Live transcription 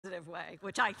way,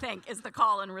 which I think is the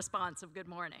call and response of good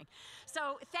morning.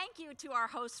 So thank you to our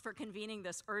hosts for convening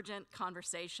this urgent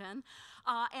conversation.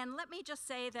 And let me just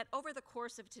say that over the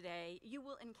course of today, you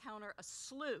will encounter a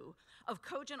slew of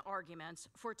cogent arguments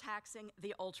for taxing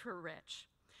the ultra-rich.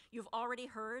 You've already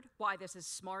heard why this is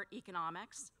smart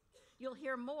economics. You'll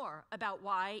hear more about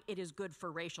why it is good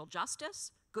for racial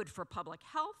justice, good for public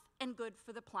health, and good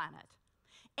for the planet.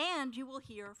 And you will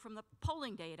hear from the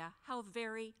polling data how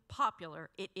very popular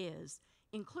it is,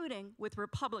 including with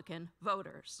Republican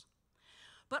voters.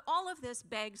 But all of this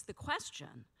begs the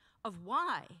question of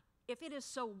why, if it is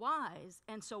so wise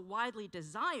and so widely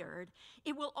desired,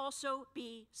 it will also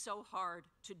be so hard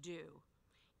to do.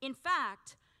 In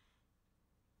fact,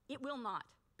 it will not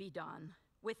be done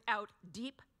without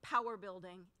deep power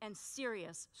building and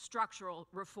serious structural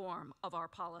reform of our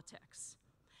politics.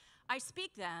 I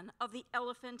speak then of the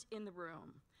elephant in the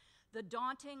room, the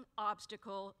daunting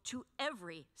obstacle to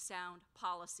every sound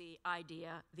policy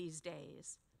idea these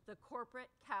days, the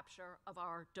corporate capture of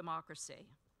our democracy.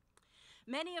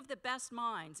 Many of the best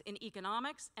minds in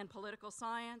economics and political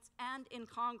science and in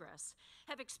Congress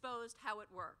have exposed how it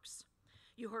works.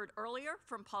 You heard earlier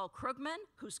from Paul Krugman,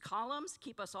 whose columns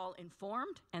keep us all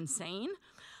informed and sane,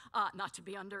 not to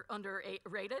be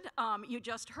underrated. You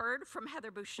just heard from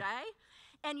Heather Boushey.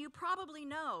 And you probably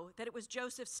know that it was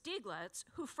Joseph Stiglitz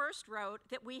who first wrote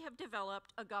that we have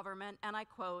developed a government, and I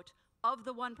quote, of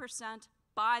the 1%,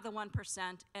 by the 1%,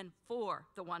 and for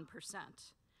the 1%.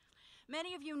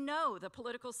 Many of you know the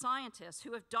political scientists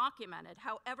who have documented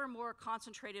how ever more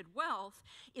concentrated wealth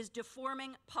is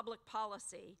deforming public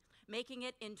policy, making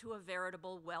it into a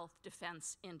veritable wealth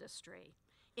defense industry.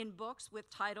 In books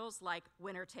with titles like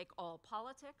Winner Take All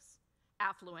Politics,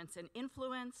 Affluence and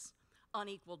Influence,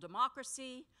 Unequal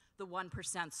Democracy, The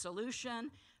 1%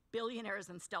 Solution, Billionaires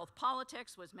and Stealth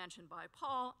Politics was mentioned by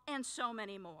Paul, and so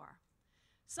many more.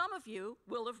 Some of you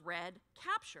will have read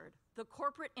Captured, The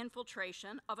Corporate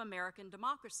Infiltration of American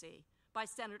Democracy by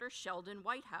Senator Sheldon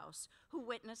Whitehouse, who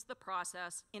witnessed the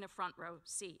process in a front row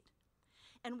seat.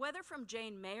 And whether from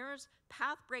Jane Mayer's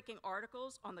path-breaking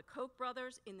articles on the Koch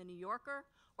brothers in The New Yorker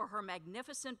or her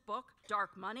magnificent book,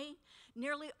 Dark Money,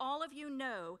 nearly all of you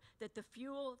know that the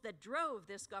fuel that drove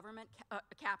this government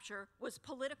capture was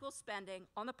political spending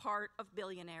on the part of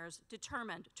billionaires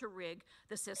determined to rig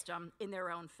the system in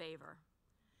their own favor.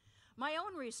 My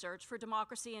own research for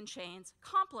Democracy in Chains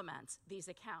complements these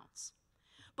accounts.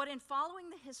 But in following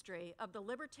the history of the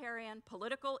libertarian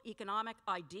political economic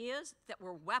ideas that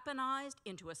were weaponized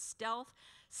into a stealth,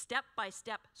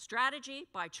 step-by-step strategy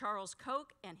by Charles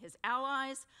Koch and his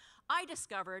allies, I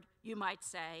discovered, you might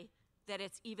say, that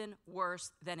it's even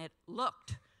worse than it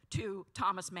looked to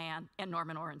Thomas Mann and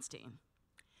Norman Ornstein.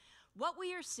 What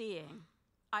we are seeing,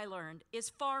 I learned, is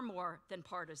far more than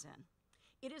partisan.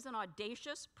 It is an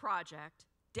audacious project,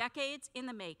 decades in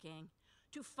the making,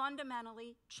 to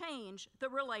fundamentally change the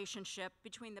relationship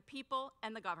between the people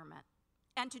and the government,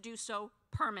 and to do so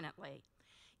permanently,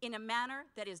 in a manner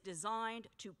that is designed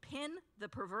to pin the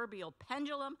proverbial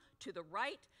pendulum to the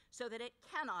right so that it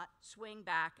cannot swing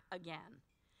back again.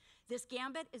 This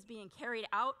gambit is being carried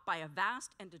out by a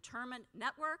vast and determined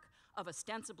network of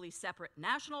ostensibly separate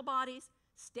national bodies,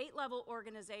 state-level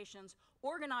organizations,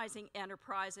 organizing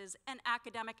enterprises, and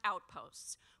academic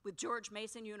outposts, with George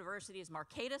Mason University's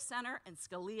Marcatus Center and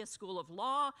Scalia School of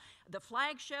Law, the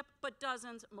flagship, but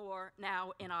dozens more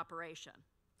now in operation.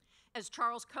 As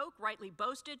Charles Koch rightly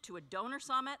boasted to a donor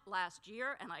summit last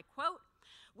year, and I quote,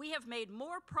 "We have made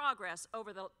more progress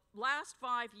over the last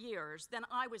 5 years than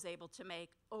I was able to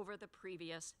make over the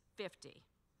previous 50.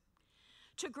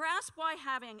 To grasp why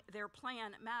having their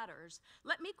plan matters,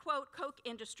 let me quote Koch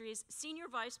Industries' Senior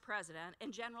Vice President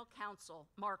and General Counsel,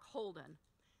 Mark Holden,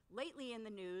 lately in the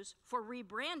news for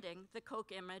rebranding the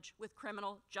Koch image with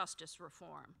criminal justice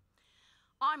reform.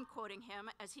 I'm quoting him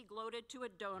as he gloated to a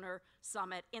donor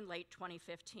summit in late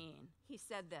 2015. He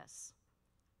said this,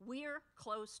 "We're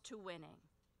close to winning.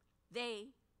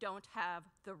 They don't have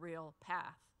the real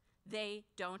path. They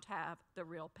don't have the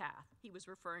real path." He was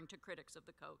referring to critics of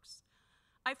the Kochs.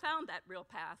 I found that real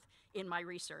path in my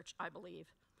research, I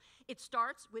believe. It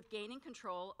starts with gaining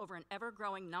control over an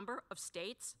ever-growing number of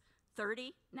states,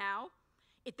 30 now.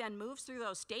 It then moves through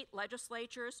those state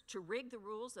legislatures to rig the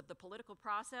rules of the political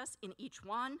process in each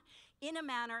one in a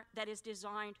manner that is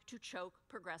designed to choke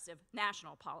progressive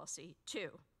national policy,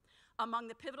 too. Among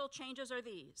the pivotal changes are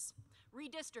these: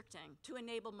 redistricting to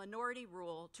enable minority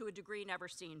rule to a degree never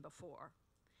seen before,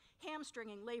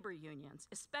 hamstringing labor unions,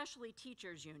 especially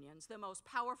teachers' unions, the most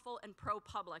powerful and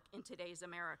pro-public in today's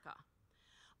America,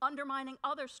 undermining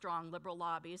other strong liberal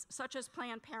lobbies, such as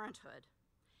Planned Parenthood,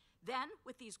 Then,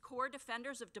 with these core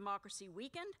defenders of democracy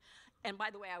weakened, and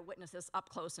by the way, I witnessed this up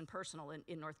close and personal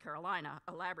in North Carolina,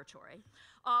 a laboratory.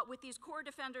 With these core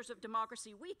defenders of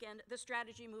democracy weakened, the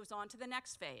strategy moves on to the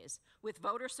next phase, with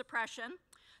voter suppression,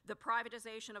 the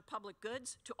privatization of public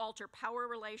goods to alter power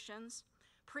relations,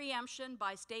 preemption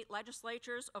by state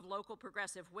legislatures of local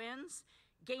progressive wins,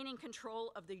 gaining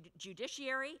control of the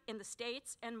judiciary in the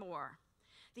states, and more.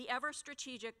 The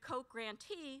ever-strategic Koch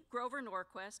grantee, Grover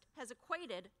Norquist, has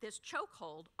equated this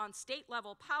chokehold on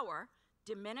state-level power,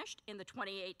 diminished in the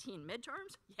 2018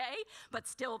 midterms, yay, but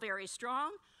still very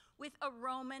strong, with a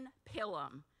Roman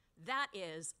pilum. That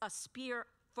is, a spear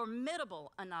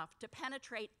formidable enough to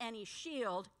penetrate any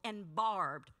shield and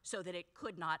barbed so that it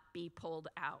could not be pulled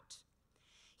out.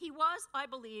 He was, I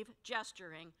believe,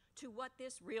 gesturing to what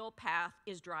this real path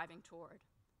is driving toward,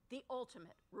 the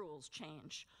ultimate rules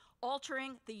change,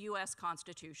 altering the US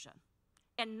Constitution,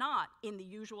 and not in the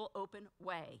usual open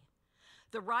way.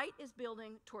 The right is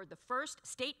building toward the first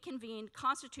state-convened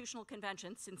constitutional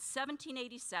convention since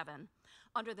 1787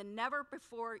 under the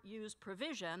never-before-used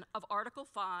provision of Article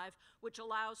 5, which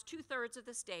allows 2/3 of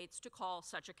the states to call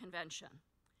such a convention.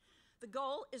 The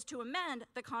goal is to amend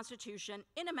the Constitution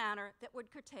in a manner that would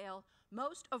curtail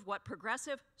most of what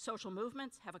progressive social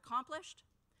movements have accomplished,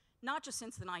 not just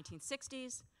since the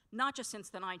 1960s, not just since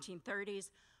the 1930s,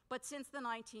 but since the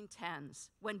 1910s,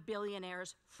 when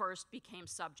billionaires first became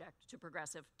subject to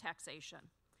progressive taxation.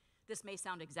 This may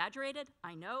sound exaggerated,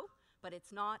 I know, but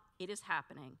it's not, it is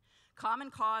happening.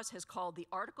 Common Cause has called the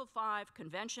Article 5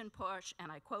 convention push,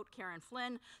 and I quote Karen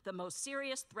Flynn, the most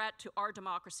serious threat to our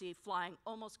democracy, flying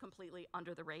almost completely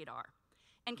under the radar.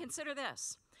 And consider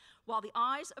this, while the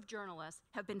eyes of journalists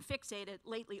have been fixated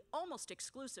lately almost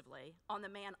exclusively on the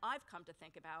man I've come to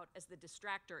think about as the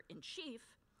distractor-in-chief,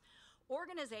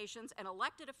 organizations and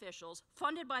elected officials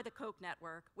funded by the Koch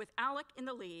network, with ALEC in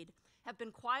the lead, have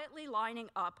been quietly lining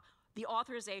up the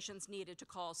authorizations needed to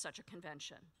call such a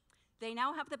convention. They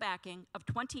now have the backing of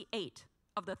 28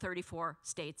 of the 34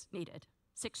 states needed,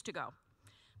 6 to go,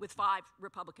 with 5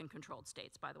 Republican-controlled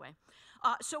states, by the way.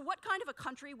 So what kind of a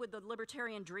country would the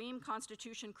libertarian dream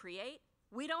constitution create?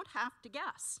 We don't have to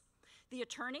guess. The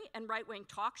attorney and right-wing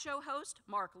talk show host,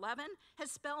 Mark Levin,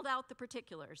 has spelled out the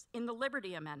particulars in the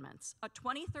Liberty Amendments, a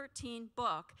 2013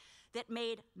 book that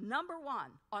made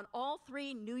 #1 on all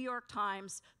 3 New York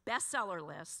Times bestseller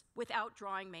lists without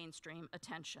drawing mainstream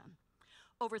attention.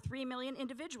 Over 3 million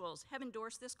individuals have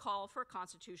endorsed this call for a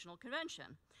constitutional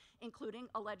convention, including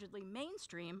allegedly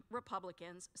mainstream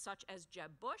Republicans such as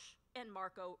Jeb Bush and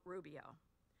Marco Rubio.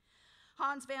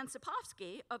 Hans Van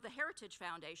Sipovsky of the Heritage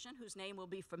Foundation, whose name will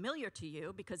be familiar to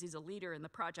you because he's a leader in the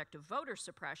project of voter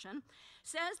suppression,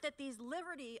 says that these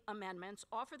liberty amendments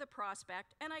offer the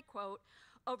prospect, and I quote,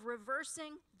 of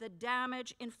reversing the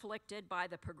damage inflicted by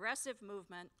the progressive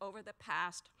movement over the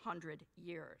past 100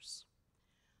 years.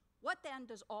 What then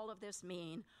does all of this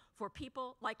mean for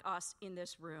people like us in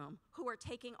this room who are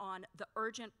taking on the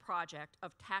urgent project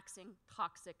of taxing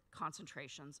toxic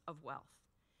concentrations of wealth?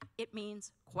 It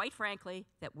means, quite frankly,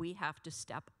 that we have to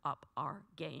step up our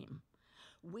game.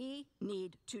 We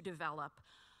need to develop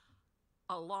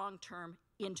a long-term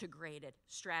integrated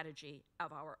strategy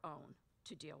of our own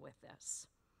to deal with this.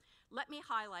 Let me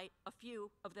highlight a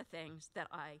few of the things that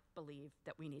I believe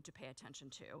that we need to pay attention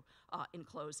to in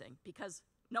closing, because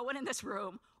no one in this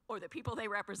room or the people they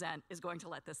represent is going to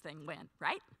let this thing win,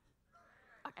 right?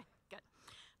 Okay, good.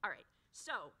 All right,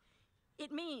 so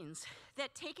it means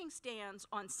that taking stands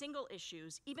on single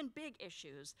issues, even big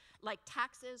issues, like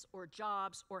taxes or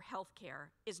jobs or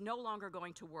healthcare, is no longer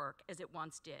going to work as it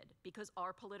once did, because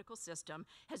our political system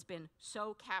has been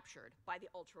so captured by the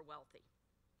ultra-wealthy.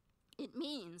 It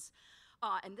means,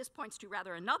 and this points to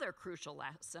rather another crucial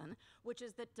lesson, which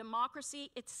is that democracy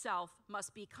itself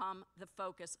must become the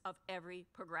focus of every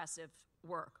progressive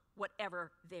work,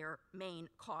 whatever their main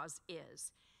cause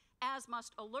is, as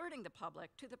must alerting the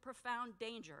public to the profound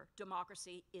danger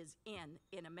democracy is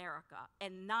in America,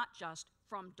 and not just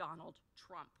from Donald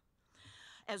Trump.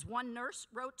 As one nurse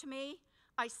wrote to me,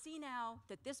 I see now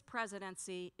that this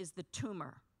presidency is the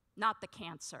tumor, not the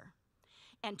cancer.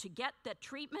 And to get the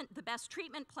treatment, the best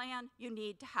treatment plan, you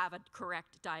need to have a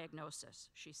correct diagnosis,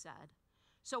 she said.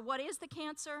 So what is the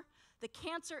cancer? The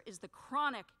cancer is the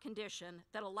chronic condition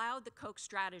that allowed the Koch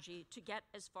strategy to get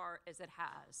as far as it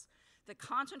has. The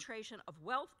concentration of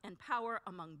wealth and power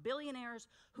among billionaires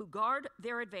who guard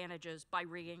their advantages by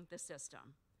rigging the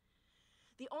system.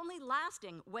 The only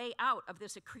lasting way out of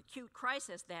this acute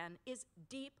crisis, then, is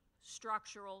deep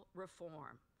structural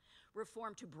reform.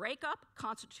 reform to break up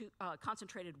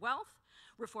concentrated wealth,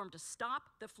 reform to stop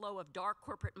the flow of dark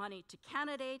corporate money to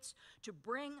candidates, to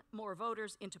bring more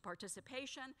voters into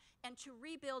participation, and to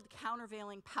rebuild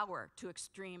countervailing power to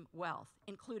extreme wealth,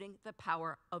 including the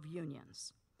power of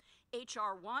unions.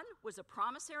 H.R. 1 was a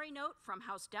promissory note from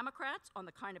House Democrats on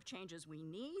the kind of changes we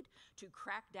need to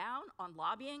crack down on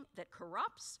lobbying that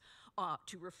corrupts,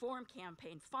 to reform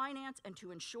campaign finance, and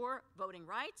to ensure voting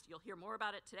rights. You'll hear more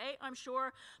about it today, I'm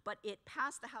sure, but it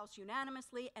passed the House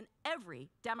unanimously, and every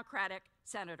Democratic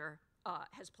senator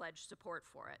has pledged support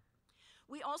for it.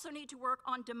 We also need to work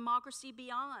on democracy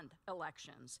beyond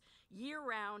elections,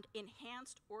 year-round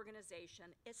enhanced organization,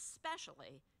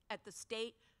 especially at the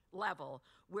state level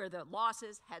where the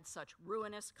losses had such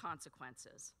ruinous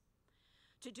consequences.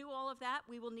 To do all of that,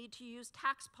 we will need to use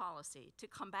tax policy to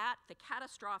combat the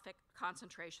catastrophic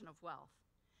concentration of wealth.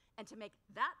 And to make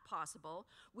that possible,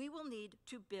 we will need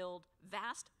to build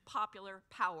vast popular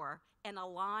power and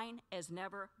align as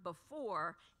never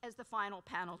before, as the final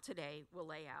panel today will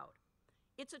lay out.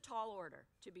 It's a tall order,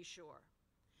 to be sure.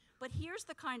 But here's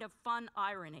the kind of fun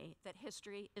irony that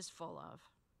history is full of.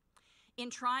 In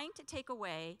trying to take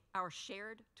away our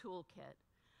shared toolkit,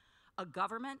 a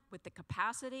government with the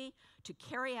capacity to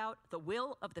carry out the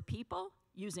will of the people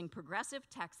using progressive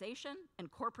taxation and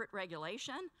corporate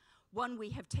regulation, one we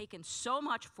have taken so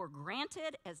much for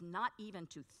granted as not even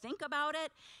to think about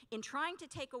it, in trying to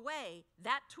take away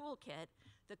that toolkit,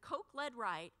 the Koch-led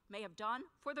right may have done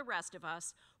for the rest of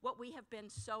us what we have been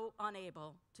so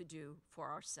unable to do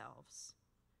for ourselves.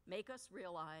 Make us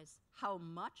realize how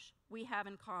much we have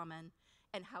in common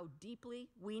and how deeply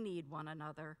we need one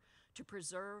another to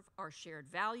preserve our shared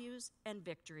values and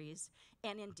victories,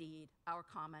 and indeed, our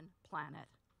common planet.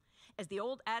 As the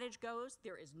old adage goes,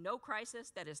 there is no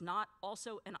crisis that is not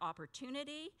also an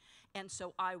opportunity, and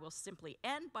so I will simply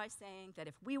end by saying that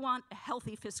if we want a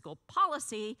healthy fiscal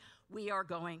policy, we are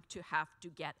going to have to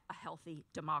get a healthy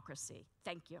democracy.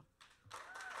 Thank you.